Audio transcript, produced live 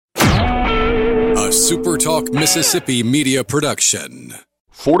SuperTalk Mississippi media production.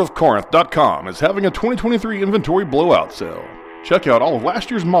 FordofCorinth.com is having a 2023 inventory blowout sale. Check out all of last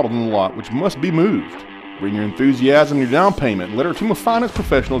year's models in the lot, which must be moved. Bring your enthusiasm and your down payment and let our team of finance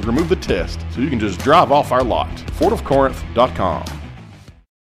professionals remove the test so you can just drive off our lot. FordofCorinth.com.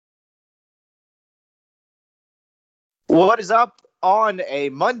 What is up on a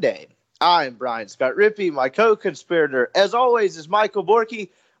Monday? I'm Brian Scott Rippey. My co-conspirator, as always, is Michael Borky.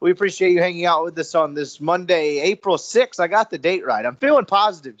 We appreciate you hanging out with us on this Monday, April 6th. I got the date right. I'm feeling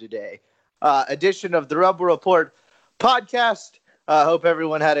positive today. Edition of the Rebel Report podcast. Hope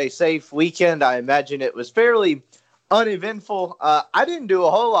everyone had a safe weekend. I imagine it was fairly uneventful. I didn't do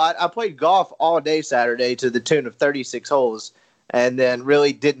a whole lot. I played golf all day Saturday to the tune of 36 holes and then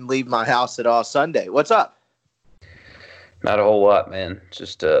really didn't leave my house at all Sunday. What's up? Not a whole lot, man.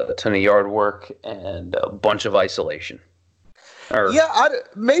 Just a ton of yard work and a bunch of isolation.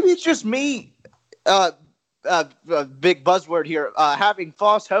 Maybe it's just me, big buzzword here, having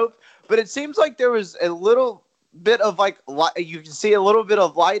false hope. But it seems like there was a little bit of light. You can see a little bit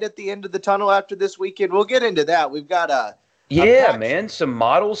of light at the end of the tunnel after this weekend. We'll get into that. We've got some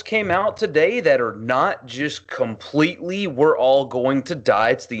models came out today that are not just completely we're all going to die.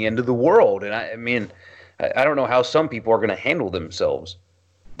 It's the end of the world. And I don't know how some people are going to handle themselves.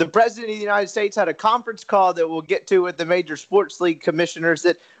 The President of the United States had a conference call that we'll get to with the major sports league commissioners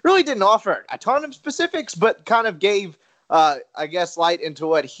that really didn't offer a ton of specifics, but kind of gave, light into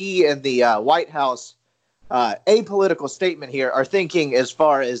what he and the White House, apolitical statement here, are thinking as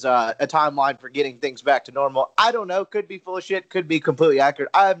far as a timeline for getting things back to normal. I don't know. Could be full of shit. Could be completely accurate.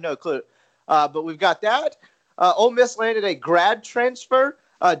 I have no clue. But we've got that. Ole Miss landed a grad transfer.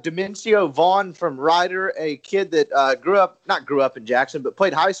 Demencio Vaughn from Rider, a kid that not grew up in Jackson, but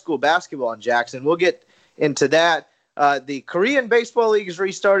played high school basketball in Jackson. We'll get into that. The Korean Baseball League is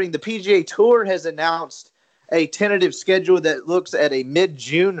restarting. The PGA Tour has announced a tentative schedule that looks at a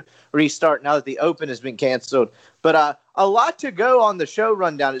mid-June restart now that the Open has been canceled. But a lot to go on the show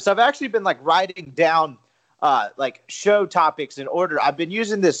rundown. So I've actually been writing down show topics in order. I've been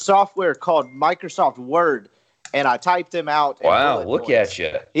using this software called Microsoft Word, and I typed them out. Wow, look at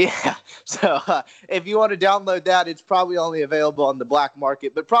you. Yeah. So if you want to download that, it's probably only available on the black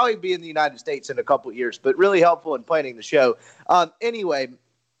market, but probably be in the United States in a couple of years, but really helpful in planning the show. Anyway,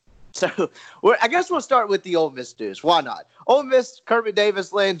 so I guess we'll start with the Ole Miss news. Why not? Ole Miss, Kermit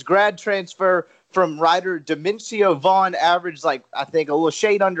Davis lands grad transfer from Rider. Demencio Vaughn averaged, a little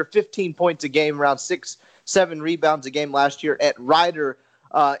shade under 15 points a game, around 6-7 rebounds a game last year at Rider.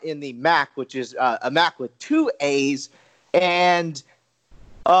 In the MAC, which is a MAC with 2 A's. And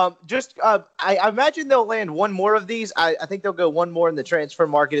I imagine they'll land one more of these. I think they'll go one more in the transfer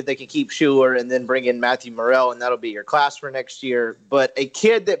market if they can keep Schuler and then bring in Matthew Morrell, and that'll be your class for next year. But a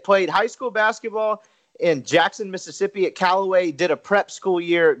kid that played high school basketball in Jackson, Mississippi at Callaway, did a prep school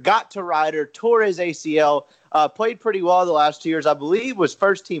year, got to Rider, tore his ACL, played pretty well the last 2 years. I believe was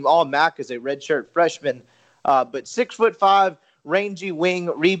first team All-MAC as a redshirt freshman, but 6'5", rangy wing,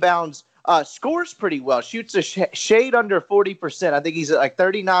 rebounds, scores pretty well, shoots a shade under 40%. I think he's at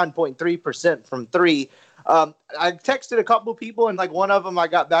 39.3% from three. I texted a couple people, and one of them I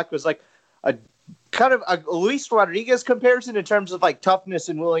got back was a kind of a Luis Rodriguez comparison in terms of toughness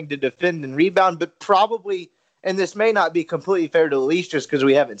and willing to defend and rebound, but probably, and this may not be completely fair to Luis just because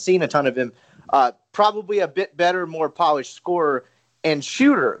we haven't seen a ton of him, probably a bit better, more polished scorer and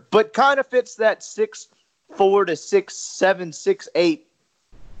shooter, but kind of fits that 6'4" to 6'7", 6'8"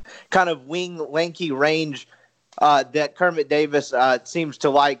 kind of wing lanky range that Kermit Davis seems to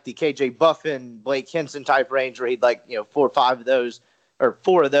like, the KJ Buffin, Blake Henson type range where he'd 4 or 5 of those, or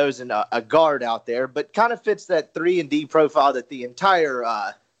 4 of those and a guard out there, but kind of fits that 3-and-D profile that the entire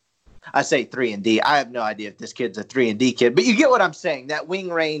I say 3-and-D. I have no idea if this kid's a 3-and-D kid, but you get what I'm saying. That wing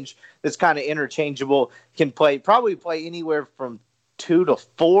range that's kind of interchangeable, can probably play anywhere from 2 to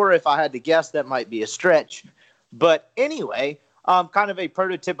 4. If I had to guess, that might be a stretch. But anyway, kind of a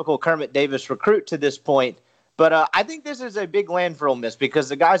prototypical Kermit Davis recruit to this point. But I think this is a big land for Ole Miss because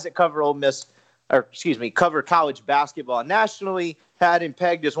the guys that cover cover college basketball nationally had him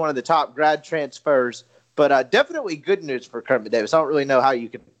pegged as one of the top grad transfers. But definitely good news for Kermit Davis. I don't really know how you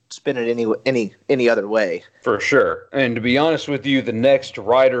could spin it any other way. For sure. And to be honest with you, the next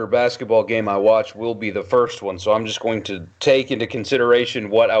Rider basketball game I watch will be the first one. So I'm just going to take into consideration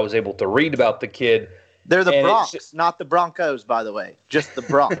what I was able to read about the kid. They're the Bronx, not the Broncos, by the way. Just the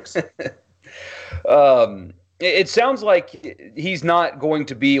Bronx. It sounds like he's not going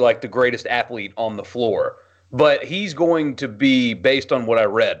to be the greatest athlete on the floor, but he's going to be, based on what I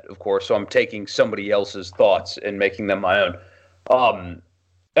read, of course, so I'm taking somebody else's thoughts and making them my own.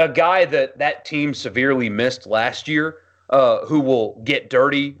 a guy that team severely missed last year, who will get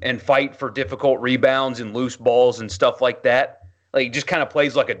dirty and fight for difficult rebounds and loose balls and stuff like that. Like, he just kind of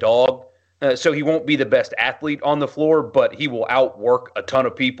plays like a dog. So he won't be the best athlete on the floor, but he will outwork a ton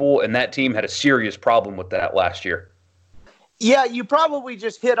of people, and that team had a serious problem with that last year. Yeah, you probably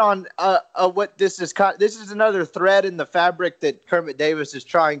just hit on what this is. This is another thread in the fabric that Kermit Davis is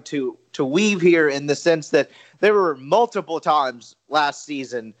trying to weave here, in the sense that there were multiple times last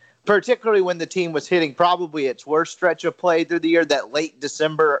season, particularly when the team was hitting probably its worst stretch of play through the year, that late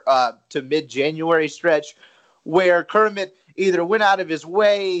December to mid-January stretch, where Kermit either went out of his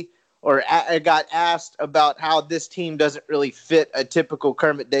way or got asked about how this team doesn't really fit a typical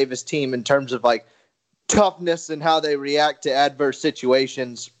Kermit Davis team in terms of like toughness and how they react to adverse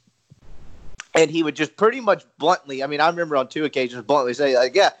situations. And he would just pretty much bluntly, I mean, I remember on 2 occasions bluntly say,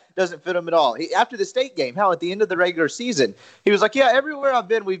 like, yeah, doesn't fit him at all. After the state game, at the end of the regular season, he was like, yeah, everywhere I've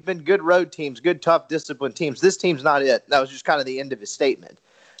been, we've been good road teams, good, tough, disciplined teams. This team's not it. That was just kind of the end of his statement.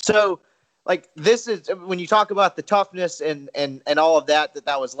 So, like, this is when you talk about the toughness and all of that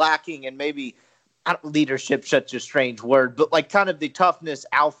was lacking, and maybe leadership, such a strange word, but like kind of the toughness,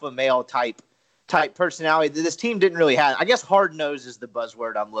 alpha male type personality that this team didn't really have. I guess hard nose is the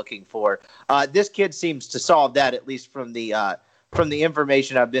buzzword I'm looking for. This kid seems to solve that, at least from the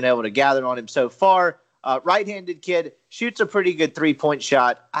information I've been able to gather on him so far. Right-handed kid, shoots a pretty good 3-point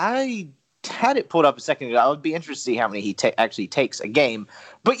shot. I had it pulled up a second ago. I would be interested to see how many he actually takes a game.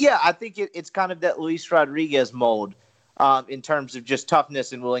 But yeah, I think it's kind of that Luis Rodriguez mold in terms of just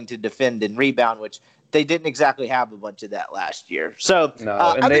toughness and willing to defend and rebound, which they didn't exactly have a bunch of that last year. So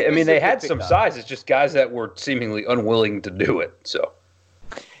no, and they had some size. It's just guys that were seemingly unwilling to do it. So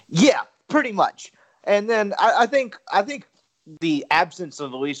yeah, pretty much. And then I think the absence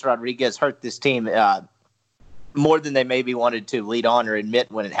of Luis Rodriguez hurt this team more than they maybe wanted to lead on or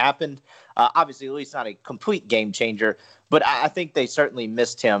admit when it happened. Obviously, Luis not a complete game changer, but I think they certainly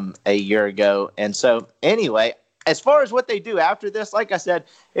missed him a year ago. And so anyway, as far as what they do after this, like I said,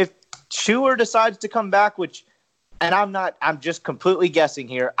 if Schuer decides to come back, and I'm just completely guessing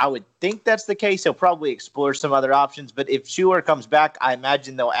here, I would think that's the case. He'll probably explore some other options. But if Schuer comes back, I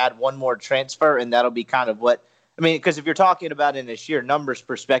imagine they'll add one more transfer, and that'll be kind of what – I mean, because if you're talking about in a sheer numbers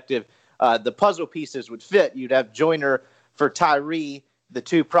perspective, the puzzle pieces would fit. You'd have Joyner for Tyree, the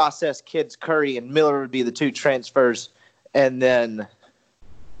 2 process kids, Curry and Miller, would be the 2 transfers. And then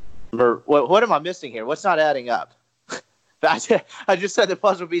what am I missing here? What's not adding up? I just said the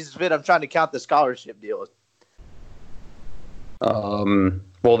puzzle pieces fit. I'm trying to count the scholarship deals.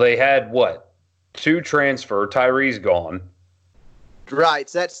 Well, they had what? 2 transfer. Tyree's gone. Right.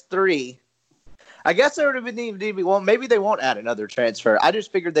 So that's 3. I guess there would have been well, maybe they won't add another transfer. I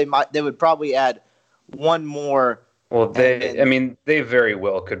just figured they would probably add one more. Well, they very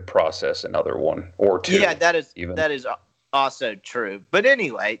well could process another one or 2. Yeah, that is also true. But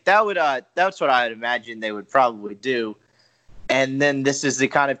anyway, that's what I would imagine they would probably do. And then this is the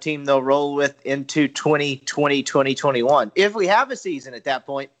kind of team they'll roll with into 2020, 2021. If we have a season at that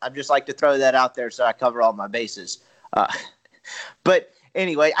point, I'd just like to throw that out there so I cover all my bases. But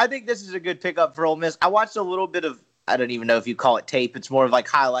anyway, I think this is a good pickup for Ole Miss. I watched a little bit of, I don't even know if you call it tape. It's more of like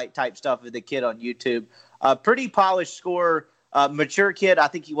highlight type stuff of the kid on YouTube. Pretty polished scorer, mature kid. I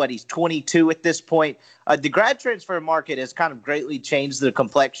think he's 22 at this point. The grad transfer market has kind of greatly changed the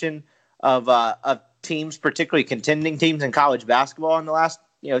complexion of teams, particularly contending teams in college basketball in the last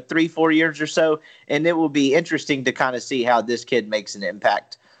 3-4 years or so. And it will be interesting to kind of see how this kid makes an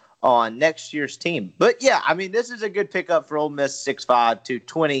impact on next year's team. But yeah, I mean, this is a good pickup for Ole Miss, 6'5",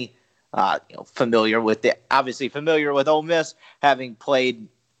 220. Familiar with Ole Miss, having played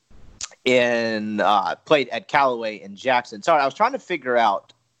at Callaway and Jackson. Sorry, I was trying to figure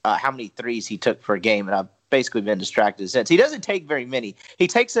out how many threes he took per game, and I've basically been distracted since. He doesn't take very many. He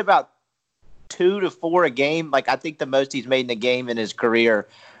takes about 2 to 4 a game. Like, I think the most he's made in a game in his career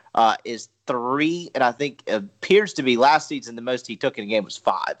is 3, and I think it appears to be last season the most he took in a game was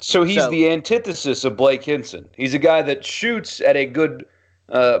 5. So he's the antithesis of Blake Hinson. He's a guy that shoots at a good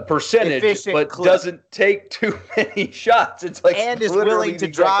percentage, but doesn't take too many shots. It's like, and is willing to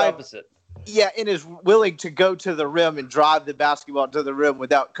drive. Opposite. Yeah, and is willing to go to the rim and drive the basketball to the rim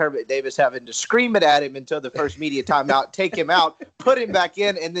without Kermit Davis having to scream it at him until the first media timeout, take him out, put him back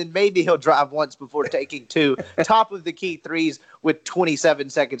in, and then maybe he'll drive once before taking 2 top of the key threes with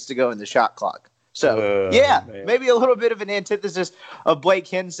 27 seconds to go in the shot clock. So, maybe a little bit of an antithesis of Blake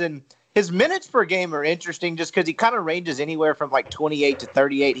Hinson. His minutes per game are interesting just because he kind of ranges anywhere from like 28 to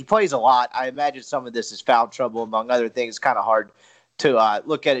 38. He plays a lot. I imagine some of this is foul trouble, among other things. It's kind of hard to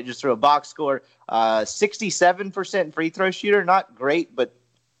look at it just through a box score. 67% free throw shooter, not great, but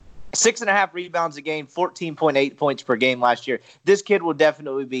 6.5 rebounds a game, 14.8 points per game last year. This kid will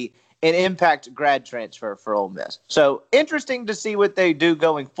definitely be an impact grad transfer for Ole Miss. So interesting to see what they do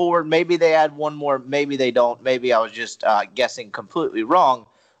going forward. Maybe they add one more. Maybe they don't. Maybe I was just guessing completely wrong.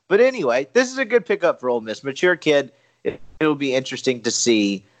 But anyway, this is a good pickup for Ole Miss. Mature kid. It'll be interesting to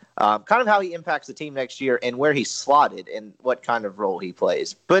see kind of how he impacts the team next year and where he's slotted and what kind of role he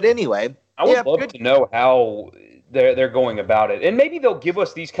plays. But anyway, I would love to know how they're going about it. And maybe they'll give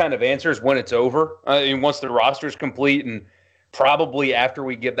us these kind of answers when it's over, and once the roster's complete and probably after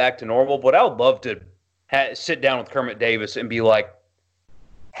we get back to normal. But I would love to sit down with Kermit Davis and be like,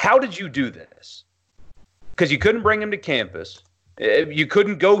 how did you do this? Because you couldn't bring him to campus. You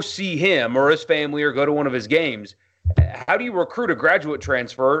couldn't go see him or his family or go to one of his games. How do you recruit a graduate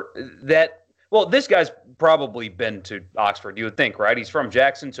transfer that, well, this guy's probably been to Oxford, you would think, right? He's from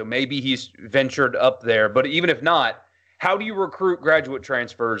Jackson, so maybe he's ventured up there. But even if not, how do you recruit graduate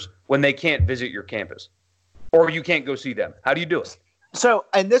transfers when they can't visit your campus? Or you can't go see them? How do you do it? So,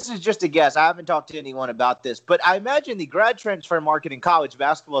 and this is just a guess. I haven't talked to anyone about this, but I imagine the grad transfer market in college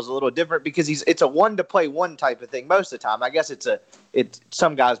basketball is a little different because it's a one-to-play-one type of thing most of the time. I guess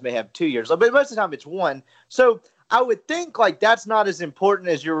some guys may have 2 years, but most of the time it's one. So I would think like that's not as important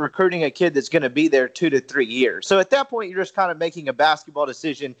as you're recruiting a kid that's going to be there 2 to 3 years. So at that point, you're just kind of making a basketball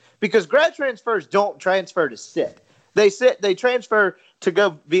decision because grad transfers don't transfer to sit. They transfer to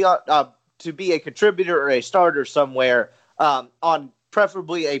go be to be a contributor or a starter somewhere on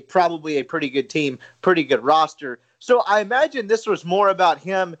preferably probably a pretty good team, pretty good roster. So I imagine this was more about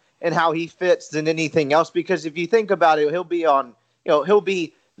him and how he fits than anything else. Because if you think about it, he'll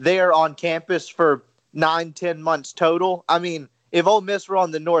be there on campus for 9-10 months total. I mean, if Ole Miss were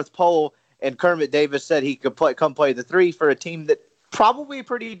on the North Pole and Kermit Davis said he could come play the 3 for a team that probably a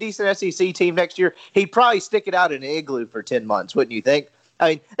pretty decent SEC team next year, he'd probably stick it out in an igloo for 10 months, wouldn't you think? I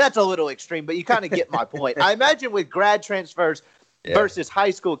mean, that's a little extreme, but you kind of get my point. I imagine with grad transfers versus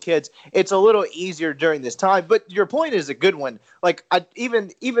high school kids, it's a little easier during this time. But your point is a good one. Like, even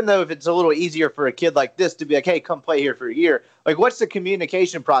though if it's a little easier for a kid like this to be like, hey, come play here for a year, like, what's the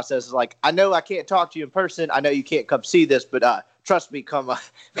communication process? Like, I know I can't talk to you in person. I know you can't come see this, but trust me, come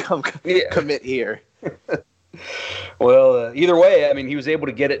commit here. Well, either way, I mean, he was able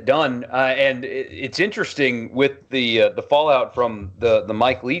to get it done, and it's interesting with the fallout from the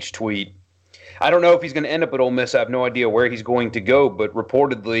Mike Leach tweet. I don't know if he's going to end up at Ole Miss. I have no idea where he's going to go, but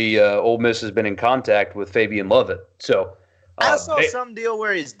reportedly, Ole Miss has been in contact with Fabian Lovett. So I saw some deal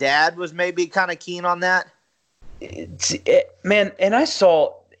where his dad was maybe kind of keen on that. Man, and I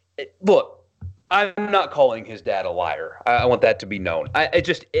saw. Look, I'm not calling his dad a liar. I want that to be known.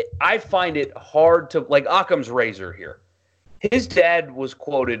 I find it hard to, like Occam's razor here. His dad was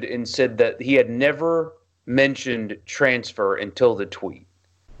quoted and said that he had never mentioned transfer until the tweet.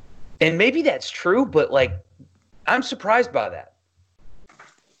 And maybe that's true, but like, I'm surprised by that.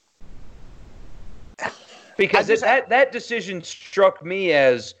 Because that decision struck me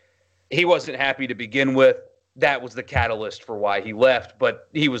as he wasn't happy to begin with. That was the catalyst for why he left, but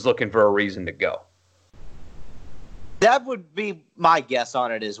he was looking for a reason to go. That would be my guess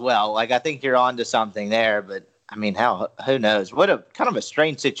on it as well. Like, I think you're onto something there, but I mean, who knows? What a kind of a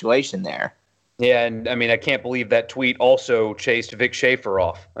strange situation there. Yeah, and I mean, I can't believe that tweet also chased Vic Schaefer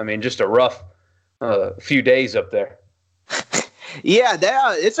off. I mean, just a rough few days up there. Yeah,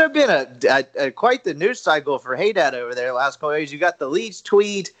 it's been quite the news cycle for Haydad over there the last couple of days. You got the Leach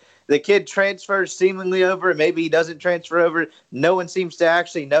tweet, the kid transfers seemingly over, maybe he doesn't transfer over. No one seems to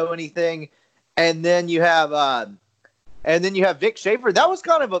actually know anything, and then you have Vic Schaefer. That was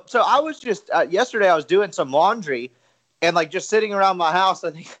kind of so I was just yesterday I was doing some laundry. And like just sitting around my house,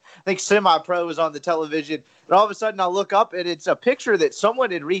 I think Semi-Pro was on the television. And all of a sudden I look up and it's a picture that someone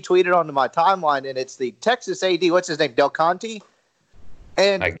had retweeted onto my timeline. And it's the Texas AD, what's his name, Del Conte?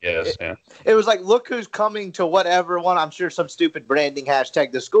 And I guess, yeah. It was like, look who's coming to whatever one. I'm sure some stupid branding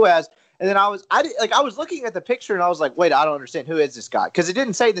hashtag the school has. And then I was looking at the picture and I was like, wait, I don't understand. Who is this guy? Because it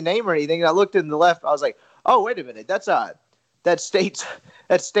didn't say the name or anything. And I looked in the left. I was like, oh, wait a minute. That's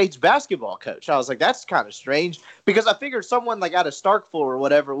State's basketball coach. I was like, that's kind of strange because I figured someone like out of Starkville or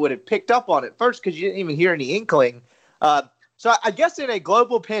whatever would have picked up on it first because you didn't even hear any inkling. So I guess in a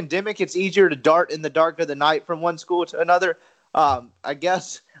global pandemic, it's easier to dart in the dark of the night from one school to another. I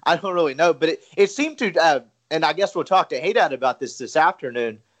guess I don't really know, but it seemed to, and I guess we'll talk to Haydad about this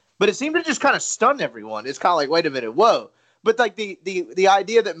afternoon, but it seemed to just kind of stun everyone. It's kind of like, wait a minute, whoa. But like the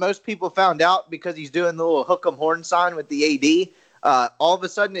idea that most people found out because he's doing the little hook 'em horn sign with the AD, all of a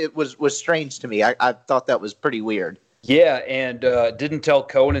sudden it was strange to me. I thought that was pretty weird. Yeah, and didn't tell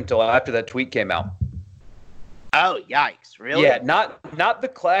Cohen until after that tweet came out. Oh, yikes! Really? Yeah, not the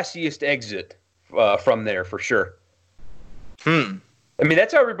classiest exit from there for sure. I mean,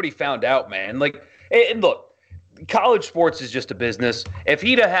 that's how everybody found out, man. Like, and look, college sports is just a business. If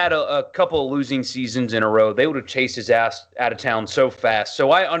he'd have had a couple of losing seasons in a row, they would have chased his ass out of town so fast.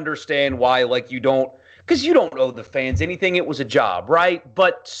 So I understand why, like, because you don't owe the fans anything. It was a job, right?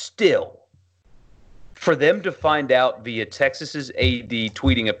 But still, for them to find out via Texas's AD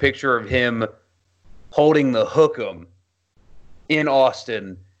tweeting a picture of him holding the hook'em in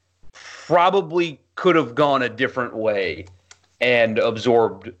Austin probably could have gone a different way and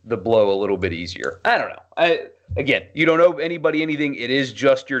absorbed the blow a little bit easier. I don't know. Again, you don't owe anybody anything. It is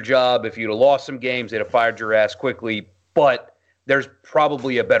just your job. If you'd have lost some games, they'd have fired your ass quickly. But there's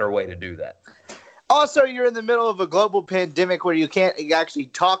probably a better way to do that. Also, you're in the middle of a global pandemic where you can't actually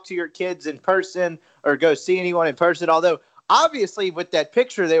talk to your kids in person or go see anyone in person. Although, obviously, with that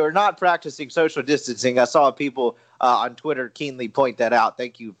picture, they were not practicing social distancing. I saw people on Twitter keenly point that out.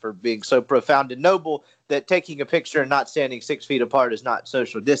 Thank you for being so profound and noble that taking a picture and not standing 6 feet apart is not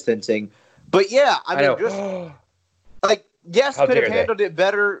social distancing. But yeah, I mean, just like, yes, could have handled it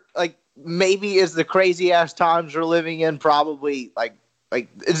better. Like, maybe is the crazy ass times we're living in probably like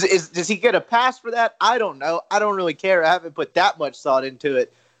does he get a pass for that? I don't know. I don't really care. I haven't put that much thought into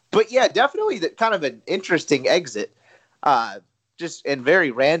it. But yeah, definitely kind of an interesting exit. Just and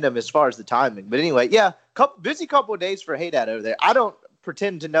very random as far as the timing. But anyway, yeah, busy couple of days for Haydad over there. I don't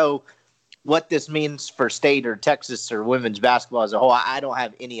pretend to know what this means for State or Texas or women's basketball as a whole. I don't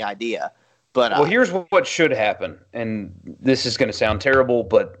have any idea. But well, here's what should happen, and this is going to sound terrible,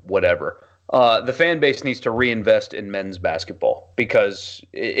 but whatever. The fan base needs to reinvest in men's basketball because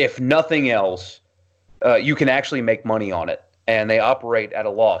if nothing else, you can actually make money on it, and they operate at a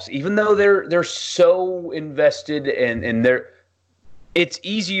loss, even though they're so invested and it's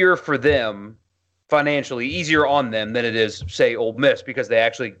easier for them financially, easier on them than it is, say, Ole Miss, because they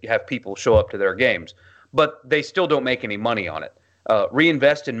actually have people show up to their games, but they still don't make any money on it.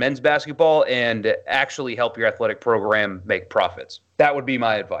 Reinvest in men's basketball and actually help your athletic program make profits. That would be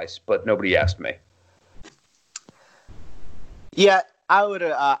my advice, but nobody asked me. Yeah, I would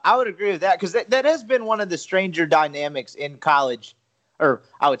agree with that because that has been one of the stranger dynamics in college, or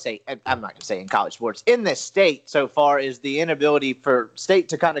I would say, I'm not going to say in college sports, in this state so far is the inability for State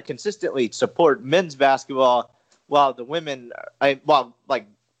to kind of consistently support men's basketball while the women,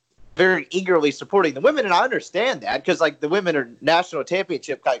 very eagerly supporting the women, and I understand that because like the women are national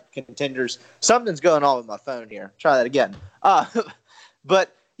championship type contenders. Something's going on with my phone here. Try that again.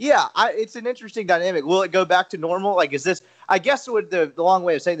 But yeah, it's an interesting dynamic. Will it go back to normal? Like, is this? I guess the long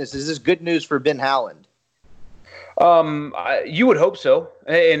way of saying this is this good news for Ben Howland? You would hope so,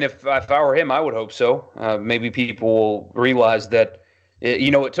 and if I were him, I would hope so. Maybe people will realize that.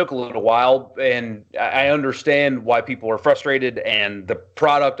 It took a little while, and I understand why people are frustrated, and the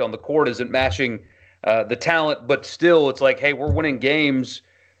product on the court isn't matching the talent, but still, it's like, hey, we're winning games.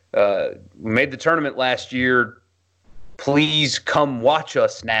 We made the tournament last year. Please come watch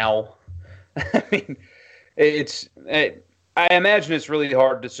us now. I mean, I imagine it's really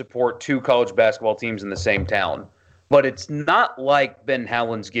hard to support two college basketball teams in the same town. But it's not like Ben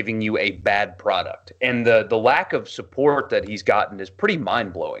Howland's giving you a bad product. And the lack of support that he's gotten is pretty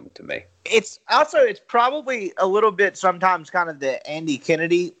mind-blowing to me. It's probably a little bit sometimes kind of the Andy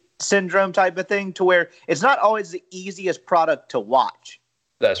Kennedy syndrome type of thing to where it's not always the easiest product to watch.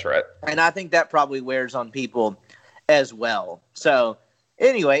 That's right. And I think that probably wears on people as well. So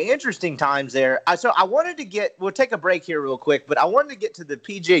anyway, interesting times there. So I wanted to we'll take a break here real quick, but I wanted to get to the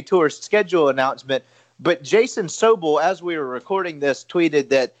PGA Tour schedule announcement. But Jason Sobel, as we were recording this, tweeted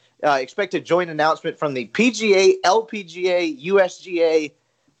that expected joint announcement from the PGA, LPGA, USGA,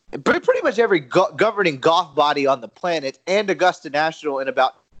 pretty much every governing golf body on the planet, and Augusta National in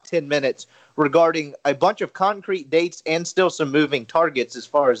about 10 minutes regarding a bunch of concrete dates and still some moving targets as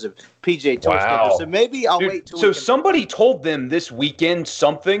far as the PGA Tour schedule. So maybe I'll wait till. So somebody told them this weekend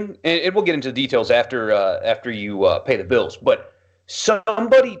something, and we'll get into details after you pay the bills, but.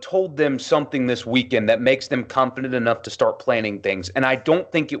 Somebody told them something this weekend that makes them confident enough to start planning things, and I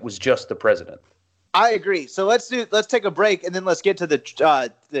don't think it was just the president. I agree. So let's take a break, and then let's get to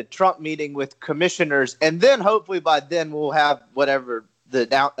the Trump meeting with commissioners, and then hopefully by then we'll have whatever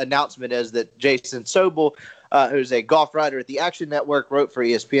the announcement is that Jason Sobel, who's a golf writer at the Action Network, wrote for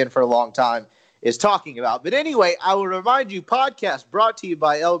ESPN for a long time, is talking about. But anyway, I will remind you, podcast brought to you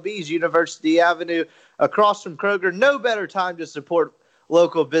by LB's University Avenue across from Kroger. No better time to support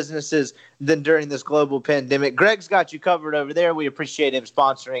local businesses than during this global pandemic. Greg's got you covered over there. We appreciate him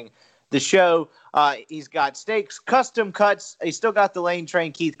sponsoring the show. He's got steaks, custom cuts. He's still got the Lane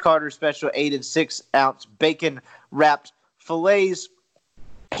Train Keith Carter special 8 and 6 ounce bacon wrapped fillets.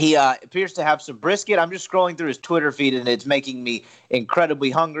 He appears to have some brisket. I'm just scrolling through his Twitter feed, and it's making me incredibly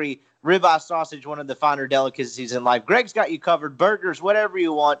hungry. Ribeye sausage, one of the finer delicacies in life. Greg's got you covered. Burgers, whatever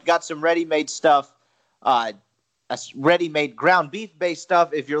you want. Got some ready-made stuff, ready-made ground beef-based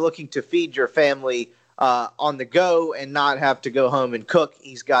stuff if you're looking to feed your family on the go and not have to go home and cook.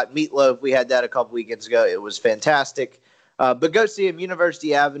 He's got meatloaf. We had that a couple weekends ago. It was fantastic. But go see him,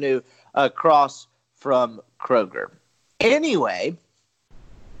 University Avenue, across from Kroger. Anyway,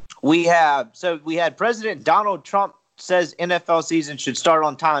 we had President Donald Trump says NFL season should start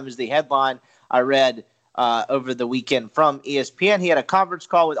on time is the headline I read over the weekend from ESPN. He had a conference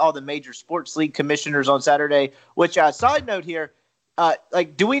call with all the major sports league commissioners on Saturday, which side note here,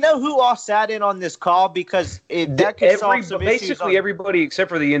 do we know who all sat in on this call? Because that could solve some basically everybody except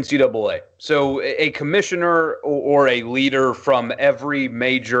for the NCAA. So a commissioner or a leader from every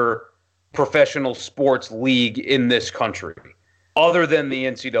major professional sports league in this country, other than the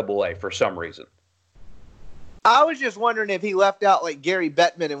NCAA for some reason. I was just wondering if he left out like Gary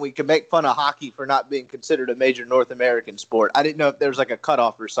Bettman and we could make fun of hockey for not being considered a major North American sport. I didn't know if there was like a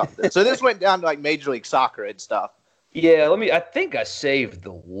cutoff or something. So this went down to like Major League Soccer and stuff. Yeah, I think I saved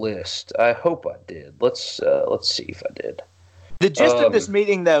the list. I hope I did. Let's see if I did. The gist of this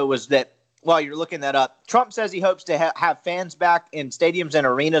meeting, though, was that while you're looking that up, Trump says he hopes to have fans back in stadiums and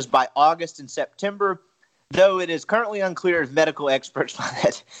arenas by August and September, though it is currently unclear if medical experts find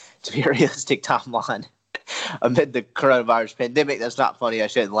that to be a realistic timeline. Amid the coronavirus pandemic. That's not funny. I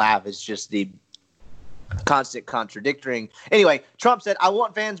shouldn't laugh. It's just the constant contradicting. Anyway, Trump said, I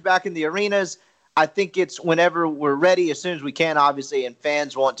want fans back in the arenas. I think it's whenever we're ready, as soon as we can, obviously, and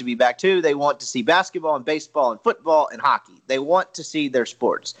fans want to be back too. They want to see basketball and baseball and football and hockey. They want to see their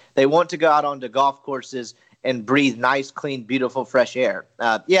sports. They want to go out onto golf courses and breathe nice, clean, beautiful, fresh air.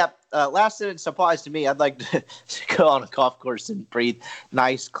 Last sentence applies to me. I'd like to go on a golf course and breathe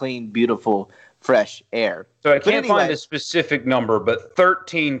nice, clean, beautiful, fresh air. So I can't find a specific number, but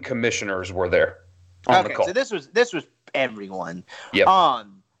 13 commissioners were there on the call. So this was everyone. Yep.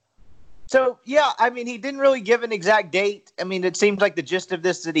 So yeah, he didn't really give an exact date. It seems like the gist of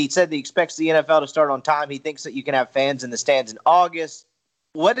this that he said that he expects the NFL to start on time. He thinks that you can have fans in the stands in August.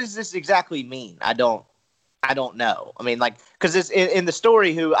 What does this exactly mean? I don't know. Because this in the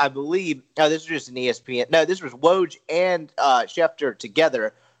story, who I believe, this was just an ESPN. No, this was Woj and Schefter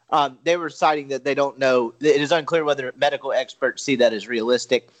together. They were citing that they don't know. It is unclear whether medical experts see that as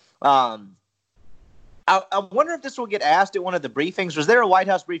realistic. I wonder if this will get asked at one of the briefings. Was there a White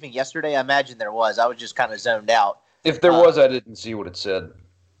House briefing yesterday? I imagine there was. I was just kind of zoned out. If there was, I didn't see what it said.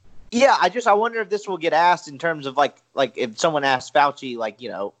 Yeah, I wonder if this will get asked in terms of like if someone asks Fauci,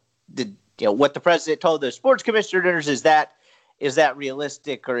 what the president told the sports commissioners, is that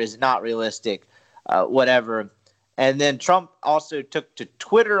realistic or is it not realistic? Whatever. And then Trump also took to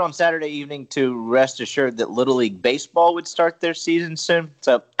Twitter on Saturday evening to rest assured that Little League Baseball would start their season soon.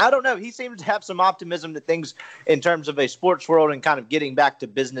 So I don't know. He seems to have some optimism that things in terms of a sports world and kind of getting back to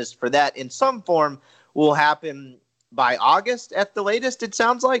business for that in some form will happen by August at the latest, it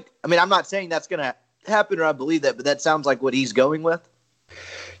sounds like. I'm not saying that's going to happen or I believe that, but that sounds like what he's going with.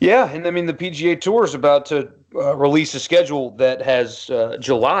 Yeah, and the PGA Tour is about to release a schedule that has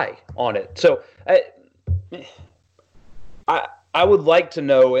July on it. So I would like to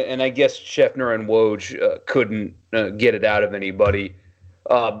know, and I guess Schefter and Woj couldn't get it out of anybody,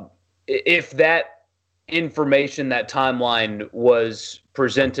 if that information, that timeline, was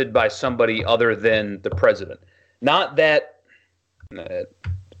presented by somebody other than the president. Not that, I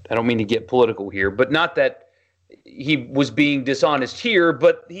don't mean to get political here, but not that he was being dishonest here,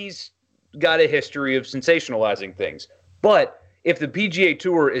 but he's got a history of sensationalizing things. But if the PGA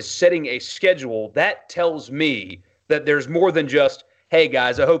Tour is setting a schedule, that tells me that there's more than just, hey,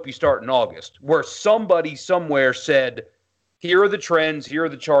 guys, I hope you start in August, where somebody somewhere said, here are the trends, here are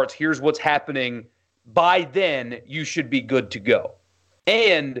the charts, here's what's happening. By then, you should be good to go.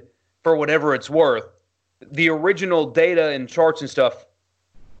 And for whatever it's worth, the original data and charts and stuff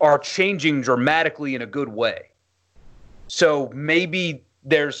are changing dramatically in a good way. So maybe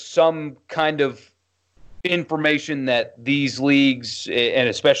there's some kind of information that these leagues, and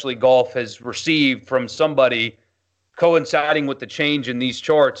especially golf, has received from somebody coinciding with the change in these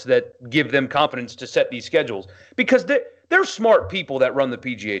charts that give them confidence to set these schedules. Because they're smart people that run the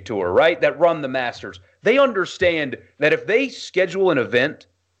PGA Tour, right? That run the Masters. They understand that if they schedule an event,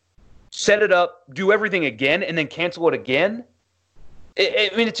 set it up, do everything again, and then cancel it again,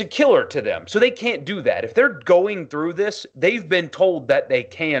 I mean, it's a killer to them. So they can't do that. If they're going through this, they've been told that they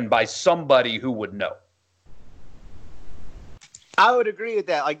can by somebody who would know. I would agree with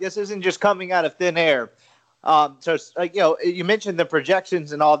that. Like, this isn't just coming out of thin air. So, like, you mentioned the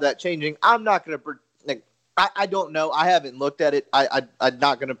projections and all that changing. I'm not going to I don't know. I haven't looked at it. I'm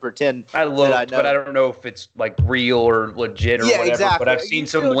not going to pretend. I looked, that I know. But I don't know if it's like real or legit or whatever. Exactly. But I've seen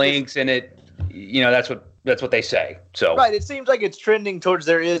some links, and it, that's what they say. So right, it seems like it's trending towards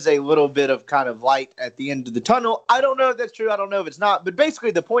there is a little bit of kind of light at the end of the tunnel. I don't know if that's true. I don't know if it's not. But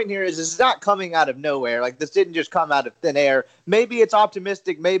basically, the point here is it's not coming out of nowhere. Like, this didn't just come out of thin air. Maybe it's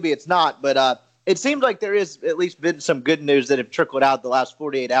optimistic. Maybe it's not. But it seems like there is at least been some good news that have trickled out the last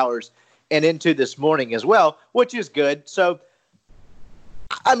 48 hours. And into this morning as well, which is good. So,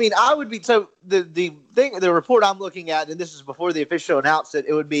 I mean, I would be so the report I'm looking at, and this is before the official announcement,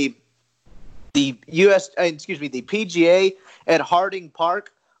 it would be the the PGA at Harding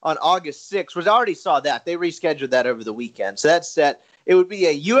Park on August 6th, which I already saw that. They rescheduled that over the weekend. So that's set. It would be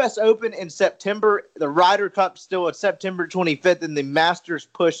a U.S. Open in September, the Ryder Cup still at September 25th, and the Masters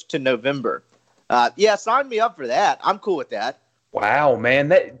pushed to November. Sign me up for that. I'm cool with that. Wow, man,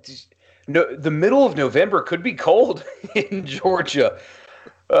 No, the middle of November could be cold in Georgia.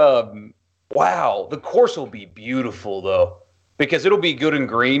 Wow, the course will be beautiful, though, because it'll be good and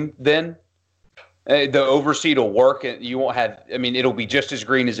green then. The overseed will work, and you won't have – I mean, it'll be just as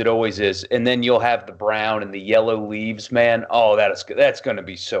green as it always is, and then you'll have the brown and the yellow leaves, man. Oh, that's going to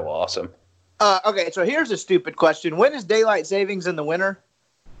be so awesome. Okay, so here's a stupid question. When is daylight savings in the winter?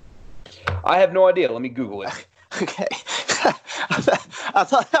 I have no idea. Let me Google it. Okay. I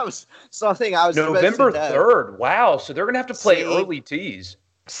thought that was something I was November 3rd. Wow. So they're going to have to play early tees.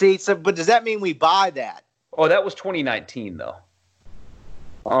 But does that mean we buy that? Oh, that was 2019 though.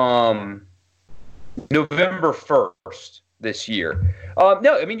 November 1st this year.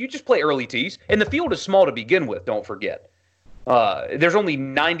 No, I mean, you just play early tees, and the field is small to begin with. Don't forget. There's only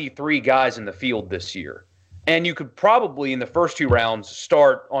 93 guys in the field this year, and you could probably in the first two rounds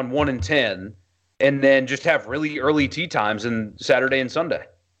start on 1 and 10. And then just have really early tee times on Saturday and Sunday.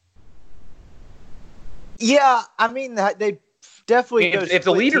 Yeah, I mean, they definitely if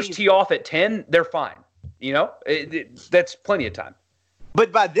the leaders tee off at 10, they're fine. That's plenty of time.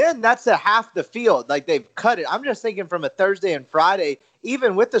 But by then, that's a half the field. Like, they've cut it. I'm just thinking from a Thursday and Friday,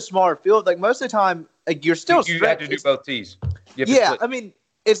 even with the smaller field, like most of the time, like you're still you have to do both tees. Yeah, I mean,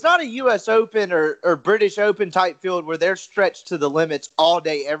 it's not a U.S. Open or British Open type field where they're stretched to the limits all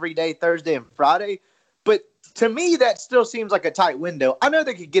day, every day, Thursday and Friday. But to me, that still seems like a tight window. I know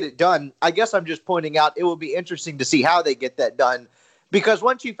they could get it done. I guess I'm just pointing out it will be interesting to see how they get that done. Because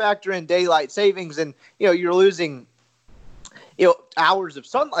once you factor in daylight savings and, you're losing, hours of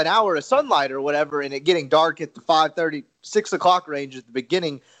an hour of sunlight or whatever, and it getting dark at the 5:30, 6 o'clock range at the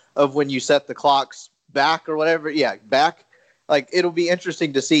beginning of when you set the clocks back or whatever. Yeah, back. Like, it'll be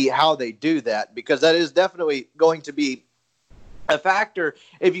interesting to see how they do that, because that is definitely going to be a factor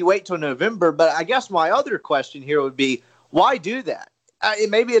if you wait till November. But I guess my other question here would be, why do that?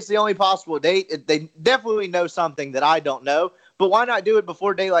 Maybe it's the only possible date. They definitely know something that I don't know, but why not do it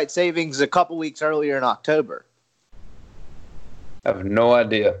before daylight savings a couple weeks earlier in October? I have no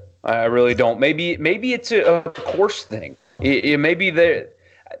idea. I really don't. Maybe it's a course thing. Maybe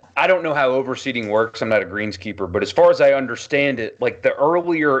I don't know how overseeding works. I'm not a greenskeeper, but as far as I understand it, like the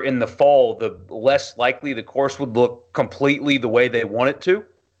earlier in the fall, the less likely the course would look completely the way they want it to.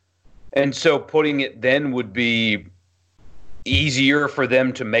 And so putting it then would be easier for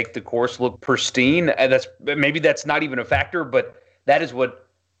them to make the course look pristine. And maybe that's not even a factor, but that is what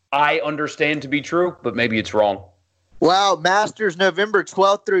I understand to be true, but maybe it's wrong. Wow, Masters November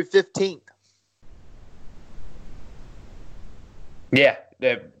 12th through 15th. Yeah.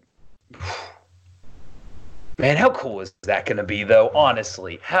 Man, how cool is that going to be, though?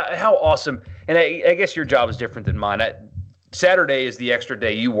 Honestly, how awesome! And I guess your job is different than mine. Saturday is the extra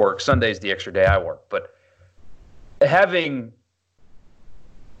day you work. Sunday is the extra day I work. But having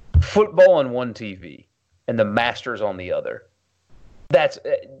football on one TV and the Masters on the other, that's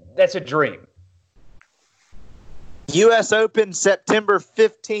a dream. U.S. Open September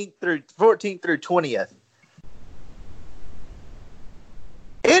 15th through 14th through 20th.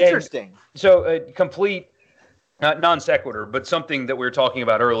 Interesting. And so complete non sequitur, but something that we were talking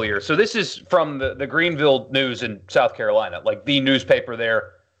about earlier. So this is from the Greenville News in South Carolina, like the newspaper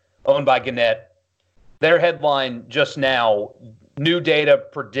there, owned by Gannett. Their headline just now, new data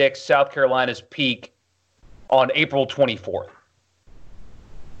predicts South Carolina's peak on April 24th.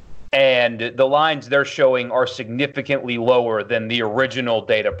 And the lines they're showing are significantly lower than the original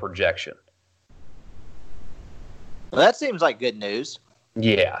data projection. Well, that seems like good news.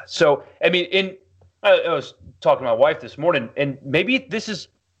 Yeah. So, I mean, I was talking to my wife this morning, and maybe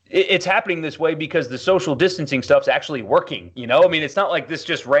it's happening this way because the social distancing stuff's actually working, you know? I mean, it's not like this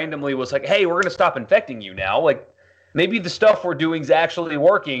just randomly was like, hey, we're going to stop infecting you now. Like, maybe the stuff we're doing is actually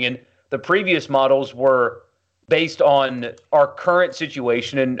working, and the previous models were based on our current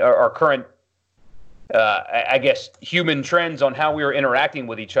situation and our current, I guess, human trends on how we were interacting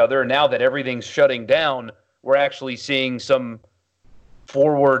with each other. And now that everything's shutting down, we're actually seeing some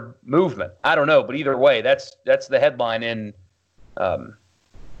forward movement. I don't know, but either way, that's the headline in an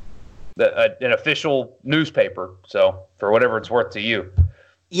official newspaper. So for whatever it's worth to you.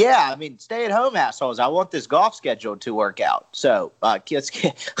 Yeah, I mean, stay at home, assholes. I want this golf schedule to work out. So let's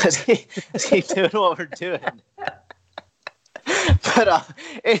keep doing what we're doing. But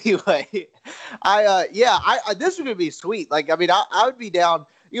anyway, this would be sweet. Like, I mean, I would be down.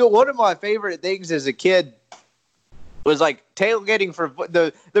 You know, one of my favorite things as a kid was like tailgating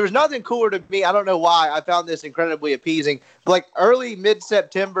there was nothing cooler to me. I don't know why. I found this incredibly appeasing. But like early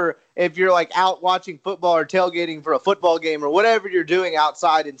mid-September, if you're like out watching football or tailgating for a football game or whatever you're doing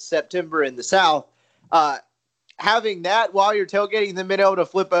outside in September in the South, having that while you're tailgating, then being able to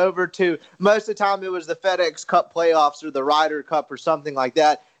flip over to, most of the time it was the FedEx Cup playoffs or the Ryder Cup or something like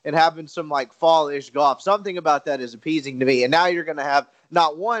that, and having some like fall-ish golf. Something about that is appeasing to me. And now you're going to have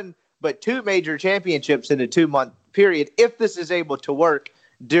not one, but two major championships in a 2-month period, if this is able to work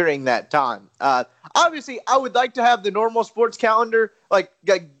during that time. Obviously, I would like to have the normal sports calendar. Like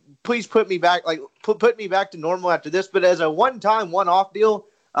please put me back, put me back to normal after this. But as a one-time, one-off deal,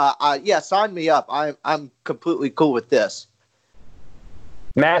 sign me up. I'm completely cool with this.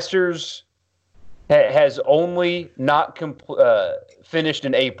 Masters has only not finished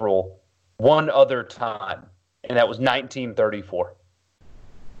in April one other time, and that was 1934.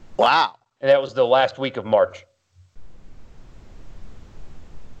 Wow. And that was the last week of March.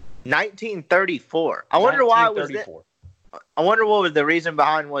 1934. I wonder why it was that. I wonder what was the reason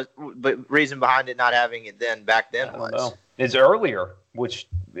behind it not having it back then was. Know. It's earlier, which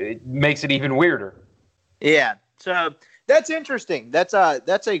it makes it even weirder. Yeah. So that's interesting. That's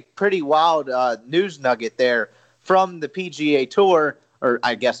a pretty wild news nugget there from the PGA Tour, or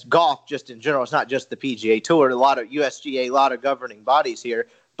I guess golf just in general. It's not just the PGA Tour. A lot of USGA, a lot of governing bodies here.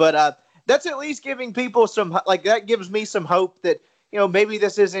 But that's at least giving people that gives me some hope that, you know, maybe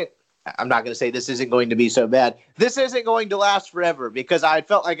this isn't, I'm not going to say this isn't going to be so bad. This isn't going to last forever, because I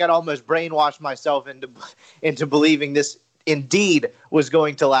felt like I'd almost brainwashed myself into believing this indeed was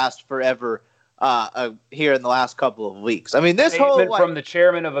going to last forever here in the last couple of weeks. I mean, this statement from the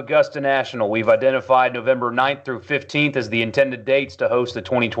chairman of Augusta National: we've identified November 9th through 15th as the intended dates to host the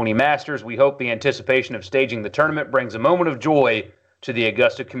 2020 Masters. We hope the anticipation of staging the tournament brings a moment of joy to the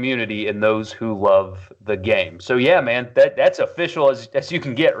Augusta community and those who love the game. So yeah, man, that's official as you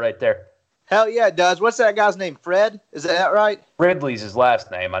can get right there. Hell yeah, it does. What's that guy's name? Fred? Is that right? Ridley's his last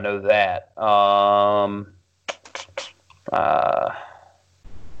name. I know that.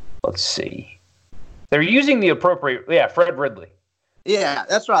 Let's see. They're using the appropriate, Fred Ridley. Yeah,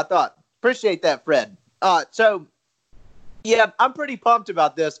 that's what I thought. Appreciate that, Fred. So yeah, I'm pretty pumped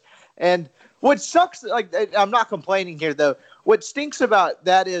about this. And what sucks, like, I'm not complaining here though. What stinks about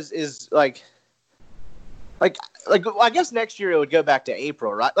that is like I guess next year it would go back to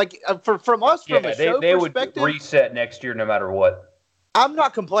April, right? Like from us, from a show they perspective, would reset next year no matter what. I'm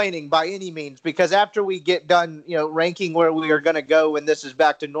not complaining by any means, because after we get done, you know, ranking where we are going to go when this is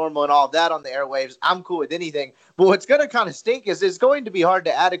back to normal and all of that on the airwaves, I'm cool with anything. But what's going to kind of stink is it's going to be hard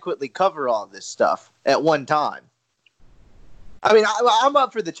to adequately cover all this stuff at one time. I mean, I'm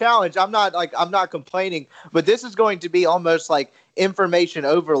up for the challenge. I'm not complaining, but this is going to be almost like information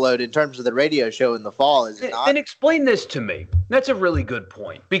overload in terms of the radio show in the fall, is it not? Then explain this to me. That's a really good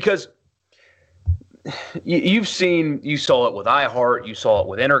point, because you saw it with iHeart, you saw it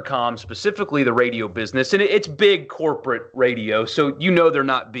with Intercom, specifically the radio business, and it's big corporate radio, so you know they're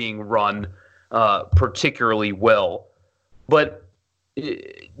not being run particularly well. But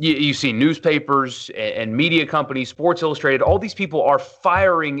you see newspapers and media companies, Sports Illustrated, all these people are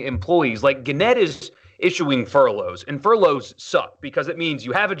firing employees. Like Gannett is issuing furloughs, and furloughs suck because it means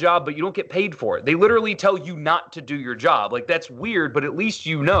you have a job, but you don't get paid for it. They literally tell you not to do your job. Like, that's weird, but at least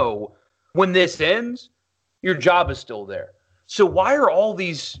you know when this ends, your job is still there. So why are all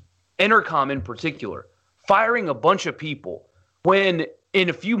these, Intercom in particular, firing a bunch of people when in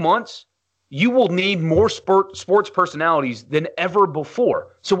a few months you will need more sports personalities than ever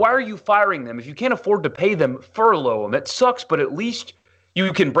before? So why are you firing them? If you can't afford to pay them, furlough them. It sucks, but at least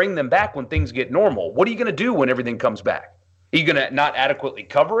you can bring them back when things get normal. What are you going to do when everything comes back? Are you going to not adequately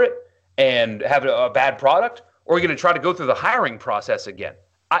cover it and have a bad product? Or Or are you going to try to go through the hiring process again?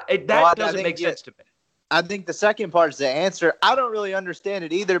 That doesn't make sense to me. I think the second part is the answer. I don't really understand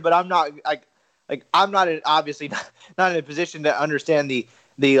it either, but I'm not obviously not in a position to understand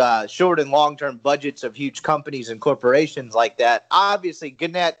the short and long-term budgets of huge companies and corporations like that. Obviously,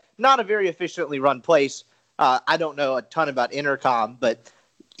 Gannett, not a very efficiently run place. I don't know a ton about Intercom, but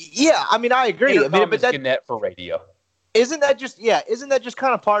yeah, I mean, I agree. Intercom but is Gannett for radio. Isn't that just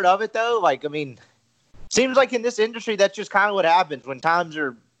kind of part of it though? Like, I mean, seems like in this industry, that's just kind of what happens when times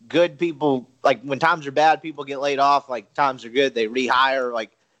are good. People when times are bad, people get laid off. Like times are good, they rehire.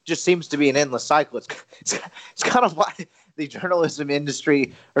 Like, just seems to be an endless cycle. It's kind of why the journalism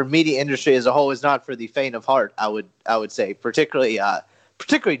industry or media industry as a whole is not for the faint of heart. I would say, particularly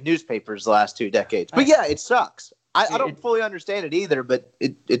newspapers the last 2 decades. But yeah, it sucks. I don't fully understand it either, but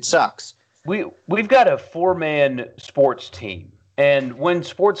it sucks. We've got a 4-man sports team, and when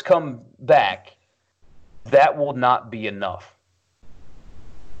sports come back, that will not be enough.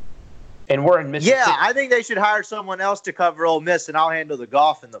 And we're in Mississippi. Yeah, I think they should hire someone else to cover Ole Miss, and I'll handle the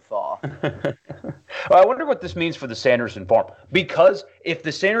golf in the fall. Well, I wonder what this means for the Sanderson Farm. Because if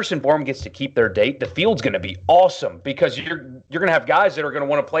the Sanderson Farm gets to keep their date, the field's going to be awesome. Because you're going to have guys that are going to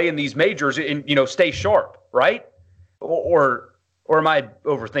want to play in these majors and stay sharp, right? Or am I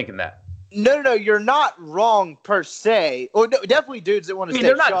overthinking that? No, you're not wrong per se. Or no, definitely dudes that want to stay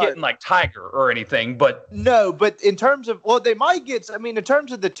sharp. They're not getting like Tiger or anything, but... No, but in terms of... Well, they might get... I mean, in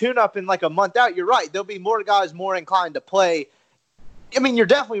terms of the tune-up in like a month out, you're right. There'll be more guys more inclined to play. I mean, you're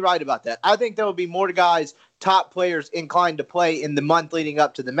definitely right about that. I think there will be more guys, top players, inclined to play in the month leading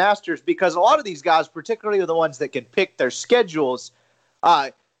up to the Masters because a lot of these guys, particularly the ones that can pick their schedules,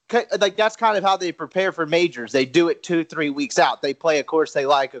 like that's kind of how they prepare for majors. They do it 2-3 weeks out. They play a course they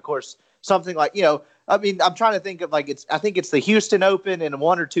like, of course, something like, I mean, I'm trying to think of I think it's the Houston Open and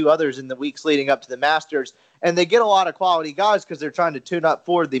 1 or 2 others in the weeks leading up to the Masters. And they get a lot of quality guys because they're trying to tune up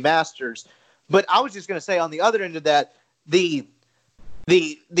for the Masters. But I was just going to say on the other end of that, the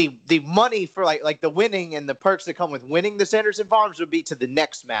money for like the winning and the perks that come with winning the Sanderson Farms would be to the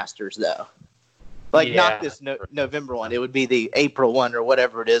next Masters though. Not this November one. It would be the April one or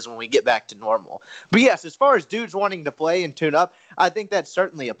whatever it is when we get back to normal. But yes, as far as dudes wanting to play and tune up, I think that's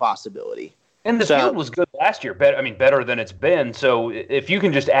certainly a possibility. And the field was good last year. Better than it's been. So if you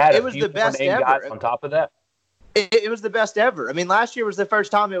can just add a few more name guys on top of that. It was the best ever. I mean, last year was the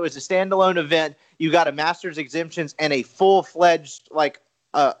first time it was a standalone event. You got a Masters exemptions and a full-fledged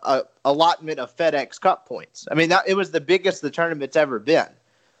allotment of FedEx Cup points. I mean, it was the biggest the tournament's ever been.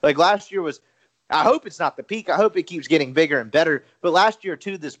 Like last year was. I hope it's not the peak. I hope it keeps getting bigger and better. But last year,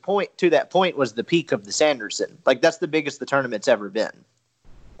 to that point, was the peak of the Sanderson. Like that's the biggest the tournament's ever been.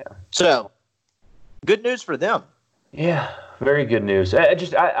 Yeah. So, good news for them. Yeah, very good news.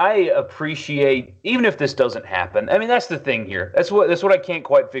 I appreciate, even if this doesn't happen. I mean, that's the thing here. That's what I can't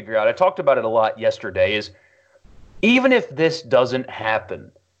quite figure out. I talked about it a lot yesterday. Is even if this doesn't happen,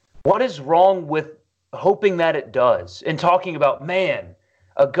 what is wrong with hoping that it does and talking about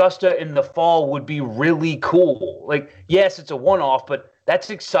Augusta in the fall would be really cool. Like, yes, it's a one-off, but that's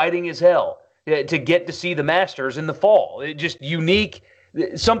exciting as hell to get to see the Masters in the fall. It's just unique,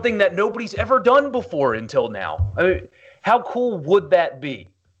 something that nobody's ever done before until now. I mean, how cool would that be?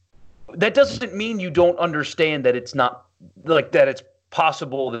 That doesn't mean you don't understand that it's not like that it's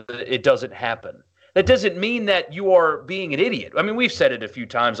possible that it doesn't happen. That doesn't mean that you are being an idiot. I mean, we've said it a few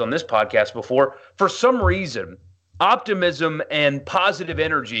times on this podcast before. For some reason, optimism and positive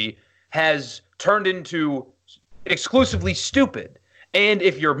energy has turned into exclusively stupid. And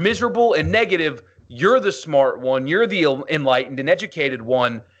if you're miserable and negative, you're the smart one, you're the enlightened and educated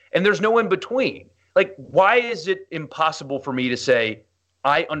one, and there's no in between. Like, why is it impossible for me to say,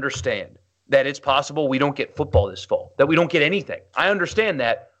 I understand that it's possible we don't get football this fall, that we don't get anything? I understand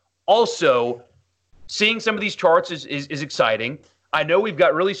that. Also, seeing some of these charts is exciting. I know we've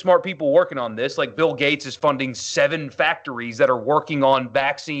got really smart people working on this, like Bill Gates is funding 7 factories that are working on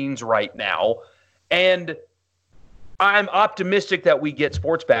vaccines right now. And I'm optimistic that we get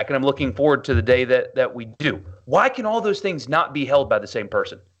sports back, and I'm looking forward to the day that we do. Why can all those things not be held by the same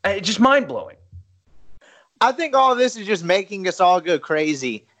person? It's just mind-blowing. I think all of this is just making us all go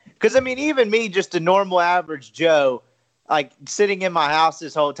crazy. Because, I mean, even me, just a normal average Joe, like sitting in my house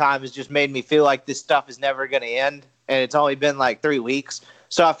this whole time has just made me feel like this stuff is never going to end. And it's only been like 3 weeks.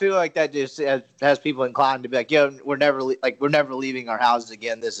 So I feel like that just has people inclined to be like, we're never leaving our houses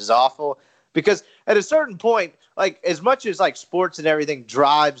again. This is awful. Because at a certain point, like as much as like sports and everything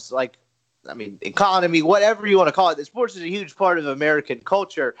drives like, I mean, economy, whatever you want to call it, the sports is a huge part of American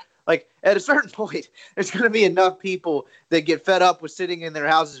culture. Like, at a certain point, there's going to be enough people that get fed up with sitting in their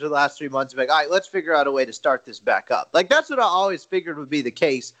houses for the last 3 months and be like, all right, let's figure out a way to start this back up. Like, that's what I always figured would be the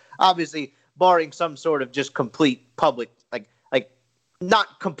case, obviously, barring some sort of just complete public, like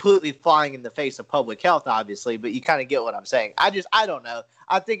not completely flying in the face of public health, obviously, but you kind of get what I'm saying. I don't know.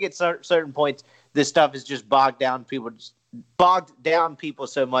 I think at certain points, this stuff is just bogged down people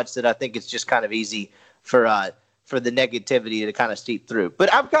so much that I think it's just kind of easy for the negativity to kind of seep through.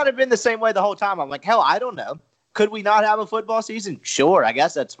 But I've kind of been the same way the whole time. I'm like, hell, I don't know. Could we not have a football season? Sure, I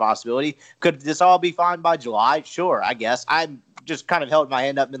guess that's a possibility. Could this all be fine by July? Sure, I guess. I'm just kind of held my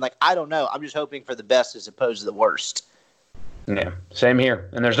hand up and been like, I don't know. I'm just hoping for the best as opposed to the worst. Yeah, same here.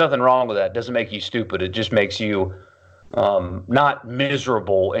 And there's nothing wrong with that. It doesn't make you stupid. It just makes you not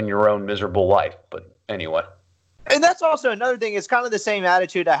miserable in your own miserable life. But anyway. And that's also another thing. It's kind of the same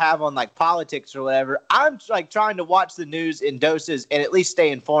attitude I have on like politics or whatever. I'm like trying to watch the news in doses and at least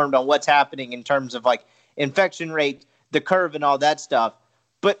stay informed on what's happening in terms of like infection rate, the curve and all that stuff.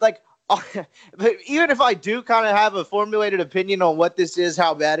 But like, but even if I do kind of have a formulated opinion on what this is,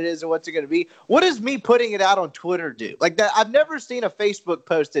 how bad it is, and what's it going to be, what does me putting it out on Twitter do? Like that, I've never seen a Facebook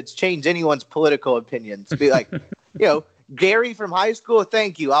post that's changed anyone's political opinions. To be like, Gary from high school,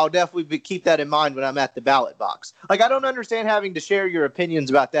 thank you. I'll definitely keep that in mind when I'm at the ballot box. Like, I don't understand having to share your opinions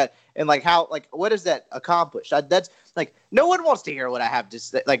about that and like how, like, what does that accomplish? That's like, no one wants to hear what I have to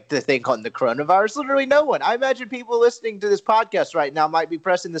say, like to think on the coronavirus. Literally no one. I imagine people listening to this podcast right now might be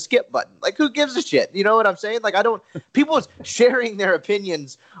pressing the skip button. Like, who gives a shit? You know what I'm saying? Like, people sharing their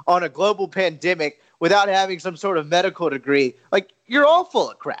opinions on a global pandemic without having some sort of medical degree. Like, you're all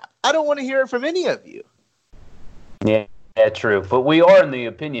full of crap. I don't want to hear it from any of you. Yeah, true. But we are in the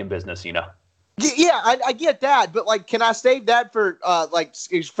opinion business, you know. Yeah, I get that. But, like, can I save that for,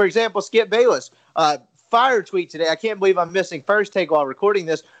 for example, Skip Bayless? Fire tweet today. I can't believe I'm missing first take while recording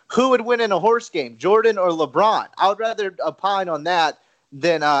this. Who would win in a horse game, Jordan or LeBron? I would rather opine on that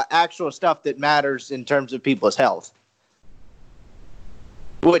than actual stuff that matters in terms of people's health.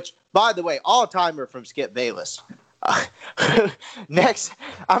 Which, by the way, all-timer from Skip Bayless. Next,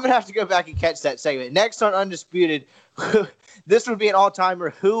 I'm going to have to go back and catch that segment. Next on Undisputed, this would be an all-timer.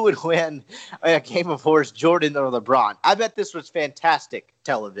 Who would win a game of horse, Jordan or LeBron? I bet this was fantastic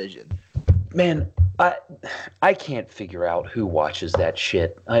television. Man, I can't figure out who watches that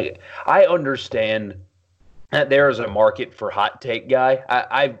shit. I understand that there is a market for hot take guy.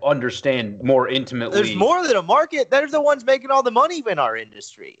 I understand more intimately. There's more than a market. They're the ones making all the money in our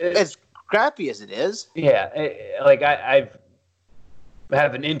industry. As crappy as it is. Yeah, like I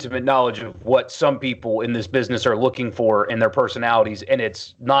have an intimate knowledge of what some people in this business are looking for in their personalities, and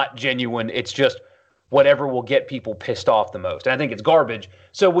it's not genuine. It's just whatever will get people pissed off the most. And I think it's garbage.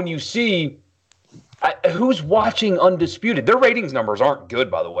 So when you see who's watching Undisputed, their ratings numbers aren't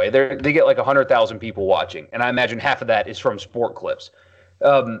good, by the way. They get like 100,000 people watching, and I imagine half of that is from sport clips.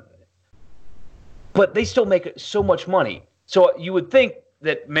 But they still make so much money. So you would think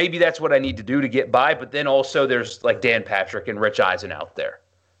that maybe that's what I need to do to get by, but then also there's like Dan Patrick and Rich Eisen out there.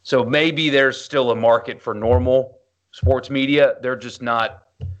 So maybe there's still a market for normal sports media. They're just not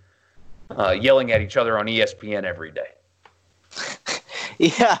yelling at each other on ESPN every day.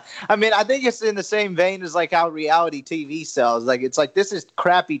 Yeah, I mean, I think it's in the same vein as like how reality TV sells. Like, it's like, this is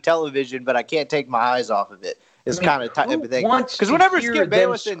crappy television, but I can't take my eyes off of it. It's kind of type of thing. Because whenever Skip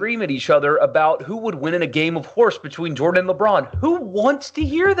Bayless scream at each other about who would win in a game of horse between Jordan and LeBron, who wants to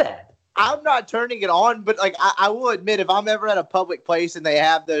hear that? I'm not turning it on, but like I will admit, if I'm ever at a public place and they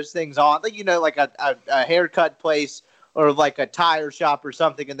have those things on, like, like a haircut place or like a tire shop or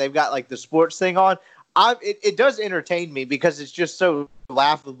something, and they've got like the sports thing on, it does entertain me because it's just so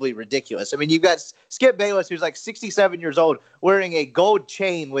laughably ridiculous. I mean, you've got Skip Bayless, who's like 67 years old, wearing a gold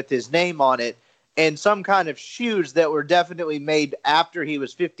chain with his name on it and some kind of shoes that were definitely made after he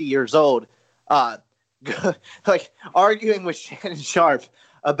was 50 years old, like arguing with Shannon Sharpe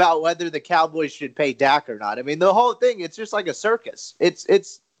about whether the Cowboys should pay Dak or not. I mean, the whole thing, it's just like a circus. It's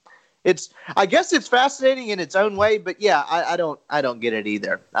I guess it's fascinating in its own way, but yeah, I don't get it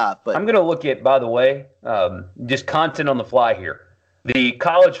either. But I'm going to look at, by the way, just content on the fly here, the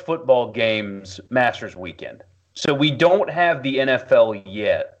college football games Masters weekend. So we don't have the NFL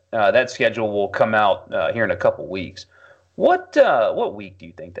yet. That schedule will come out here in a couple weeks. What week do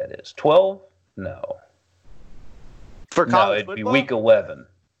you think that is? 12? No. For college it'd football? be week 11.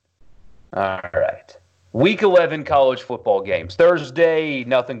 All right. Week 11 college football games. Thursday,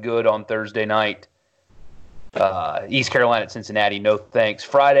 nothing good on Thursday night. East Carolina at Cincinnati, no thanks.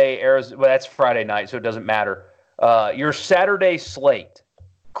 Friday, Arizona. Well, that's Friday night, so it doesn't matter. Your Saturday slate.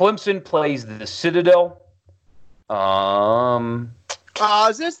 Clemson plays the Citadel.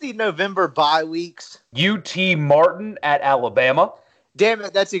 Is this the November bye weeks? UT Martin at Alabama. Damn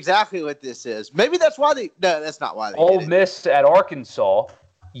it, that's exactly what this is. Maybe that's why they. No, that's not why they. Ole Miss at Arkansas.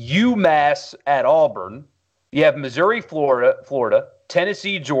 UMass at Auburn. You have Missouri, Florida,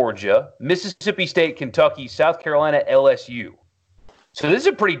 Tennessee, Georgia, Mississippi State, Kentucky, South Carolina, LSU. So this is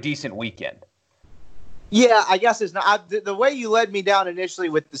a pretty decent weekend. Yeah, I guess it's not. The way you led me down initially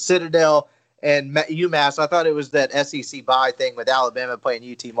with the Citadel and UMass, I thought it was that SEC bye thing with Alabama playing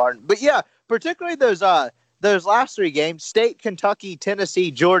UT Martin. But yeah, particularly those last three games: State, Kentucky,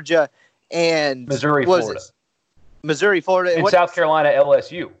 Tennessee, Georgia, and Missouri, Florida. Missouri, Florida, and South Carolina,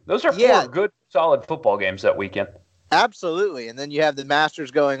 LSU. Those are four good, solid football games that weekend. Absolutely, and then you have the Masters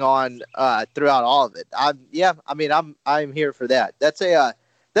going on throughout all of it. I'm here for that.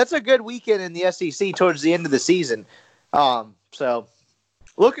 That's a good weekend in the SEC towards the end of the season. So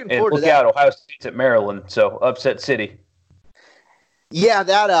looking forward to that. Look out, Ohio State's at Maryland, so upset city. Yeah,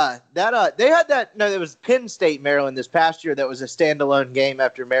 they had that. No, it was Penn State, Maryland this past year. That was a standalone game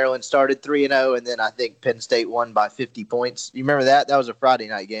after Maryland started 3-0, and then I think Penn State won by 50 points. You remember that? That was a Friday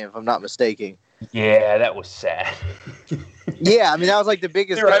night game, if I'm not mistaken. Yeah, that was sad. Yeah, I mean that was like the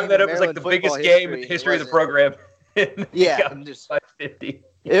biggest. Right, that it was like the biggest game in the history of the program. Yeah, and just by 50.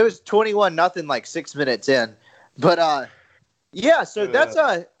 It was 21-0, like 6 minutes in, but yeah. So that's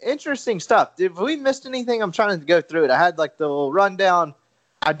interesting stuff. If we missed anything, I'm trying to go through it. I had like the little rundown.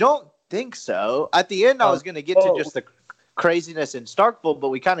 I don't think so. At the end, I was going to get to just the craziness in Starkville, but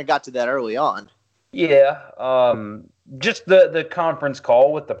we kind of got to that early on. Yeah. Just the conference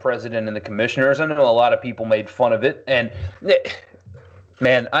call with the president and the commissioners. I know a lot of people made fun of it, and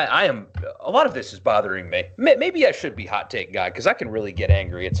man, I am. A lot of this is bothering me. Maybe I should be hot take guy because I can really get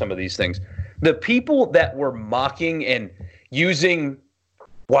angry at some of these things. The people that were mocking and using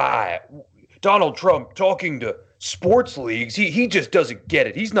why Donald Trump talking to sports leagues, he just doesn't get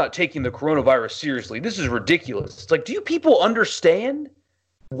it. He's not taking the coronavirus seriously. This is ridiculous. It's like, do you people understand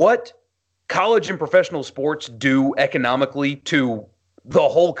what college and professional sports do economically to the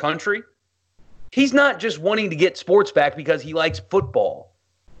whole country? He's not just wanting to get sports back because he likes football.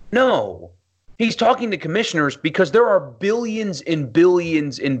 No, he's talking to commissioners because there are billions and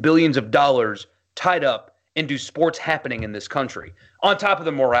billions and billions of dollars tied up into sports happening in this country, on top of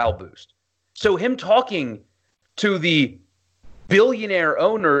the morale boost. So him talking to the billionaire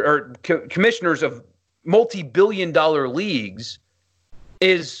owner or commissioners of multi-billion-dollar leagues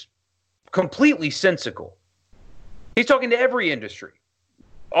is completely sensical. He's talking to every industry,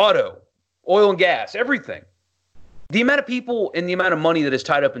 auto, oil and gas, everything. The amount of people and the amount of money that is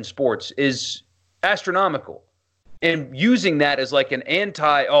tied up in sports is astronomical. And using that as like an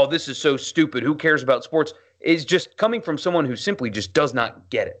this is so stupid, who cares about sports, is just coming from someone who simply just does not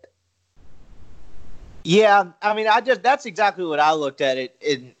get it. Yeah, I mean, that's exactly what I looked at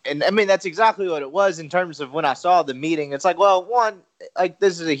it. And I mean, that's exactly what it was in terms of when I saw the meeting. It's like, well, one, like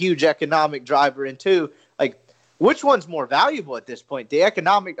this is a huge economic driver, and two, like which one's more valuable at this point? The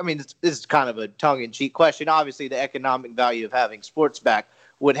economic, I mean, this is kind of a tongue-in-cheek question. Obviously, the economic value of having sports back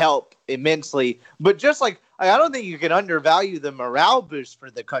would help immensely. But just like, I don't think you can undervalue the morale boost for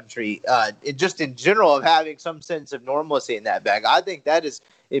the country, just in general, of having some sense of normalcy in that bag. I think that is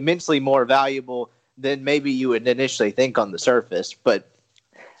immensely more valuable than maybe you would initially think on the surface. But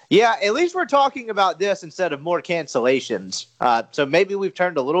yeah, at least we're talking about this instead of more cancellations. So maybe we've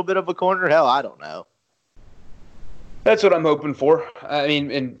turned a little bit of a corner. Hell, I don't know. That's what I'm hoping for. I mean,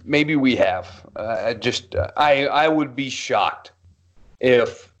 and maybe we have. I would be shocked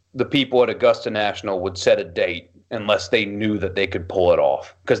if the people at Augusta National would set a date unless they knew that they could pull it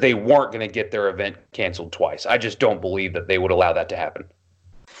off, because they weren't going to get their event canceled twice. I just don't believe that they would allow that to happen.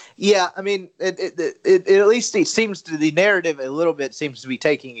 Yeah, I mean, it at least it seems to, the narrative a little bit seems to be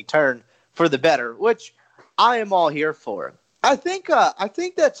taking a turn for the better, which I am all here for. I think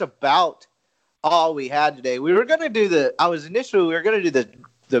that's about all we had today. We were going to do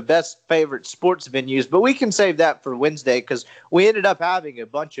the best favorite sports venues, but we can save that for Wednesday because we ended up having a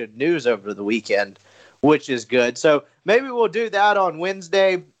bunch of news over the weekend, which is good. So maybe we'll do that on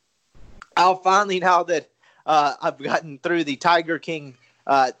Wednesday. I'll finally, now that I've gotten through the Tiger King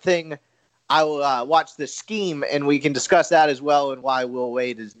thing, I will watch The Scheme, and we can discuss that as well, and why Will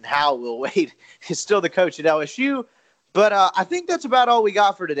Wade and how Will Wade is still the coach at LSU. But I think that's about all we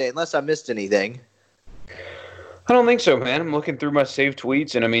got for today, unless I missed anything. I don't think so, man. I'm looking through my saved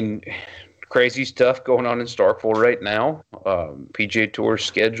tweets, and I mean, crazy stuff going on in Starkville right now. PGA Tour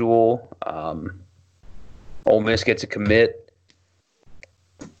schedule. Ole Miss gets a commit.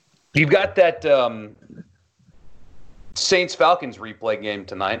 You've got that Saints-Falcons replay game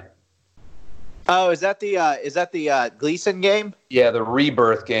tonight. Oh, is that the Gleason game? Yeah, the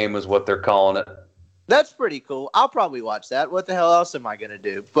Rebirth game is what they're calling it. That's pretty cool. I'll probably watch that. What the hell else am I going to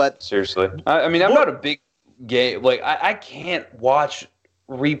do? But seriously, I mean, I'm not a big game. Like, I can't watch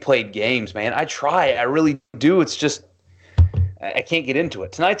replayed games, man. I try. I really do. It's just I can't get into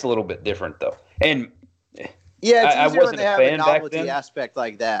it. Tonight's a little bit different, though. And yeah, it's I easier when wasn't they a have fan a back novelty then. aspect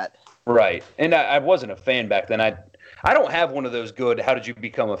like that. Right. And I wasn't a fan back then. I don't have one of those good how did you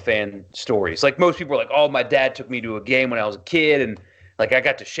become a fan stories. Like most people are like, oh, my dad took me to a game when I was a kid and like I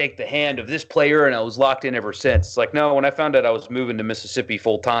got to shake the hand of this player and I was locked in ever since. It's like, no, when I found out I was moving to Mississippi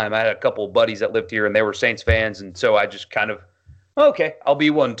full time, I had a couple of buddies that lived here and they were Saints fans. And so I just kind of, okay, I'll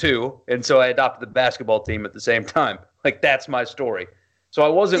be one too. And so I adopted the basketball team at the same time. Like that's my story. So I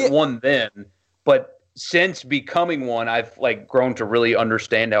wasn't one then, but since becoming one, I've like grown to really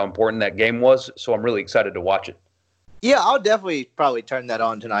understand how important that game was. So I'm really excited to watch it. Yeah, I'll definitely probably turn that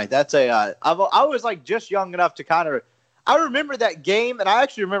on tonight. That's I was like just young enough to kind of, I remember that game, and I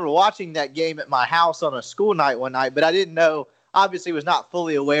actually remember watching that game at my house on a school night one night, but I didn't know, obviously was not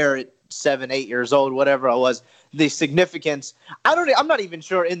fully aware at 7, 8 years old, whatever I was, the significance. I'm not even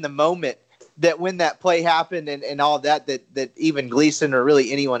sure in the moment that when that play happened and all that even Gleason or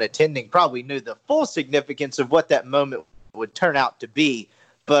really anyone attending probably knew the full significance of what that moment would turn out to be.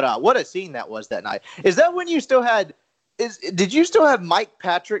 But what a scene that was that night. Is that when you still had did you still have Mike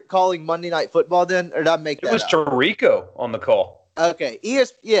Patrick calling Monday Night Football then, or did I make that up? It was Tirico on the call. Okay,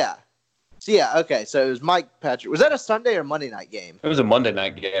 yeah. Okay, so it was Mike Patrick. Was that a Sunday or Monday night game? It was a Monday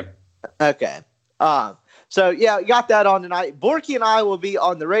night game. Okay. So, yeah, we got that on tonight. Borky and I will be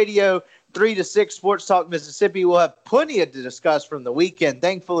on the radio, 3 to 6, Sports Talk Mississippi. We'll have plenty to discuss from the weekend.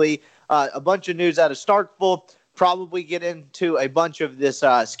 Thankfully, a bunch of news out of Starkville. Probably get into a bunch of this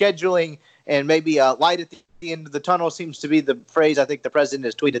scheduling and maybe light at the end of the tunnel seems to be the phrase. I think the president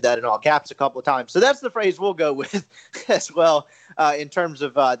has tweeted that in all caps a couple of times. So that's the phrase we'll go with as well in terms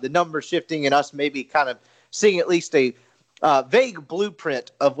of the number shifting and us maybe kind of seeing at least a vague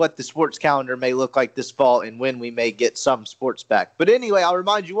blueprint of what the sports calendar may look like this fall and when we may get some sports back. But anyway, I'll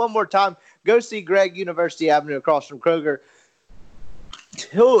remind you one more time, go see Greg, University Avenue across from Kroger.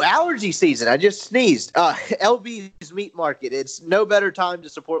 Oh, allergy season. I just sneezed. LB's Meat Market. It's no better time to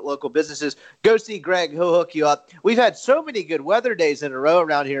support local businesses. Go see Greg. He'll hook you up. We've had so many good weather days in a row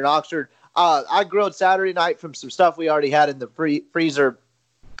around here in Oxford. I grilled Saturday night from some stuff we already had in the freezer.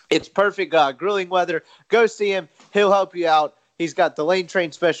 It's perfect grilling weather. Go see him. He'll help you out. He's got the Lane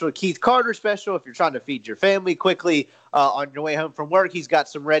Train special, Keith Carter special. If you're trying to feed your family quickly on your way home from work, he's got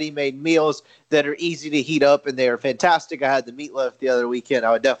some ready-made meals that are easy to heat up, and they are fantastic. I had the meatloaf the other weekend.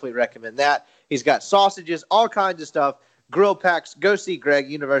 I would definitely recommend that. He's got sausages, all kinds of stuff, grill packs. Go see Greg,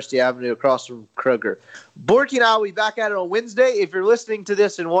 University Avenue across from Kroger. Borky and I will be back at it on Wednesday. If you're listening to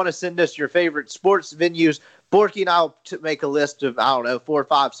this and want to send us your favorite sports venues, Borky and I will make a list of, 4 or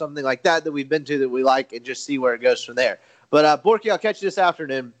 5, something like that we've been to that we like, and just see where it goes from there. But, Borky, I'll catch you this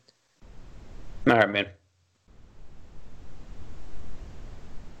afternoon. All right, man.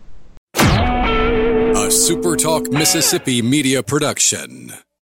 A SuperTalk Mississippi media production.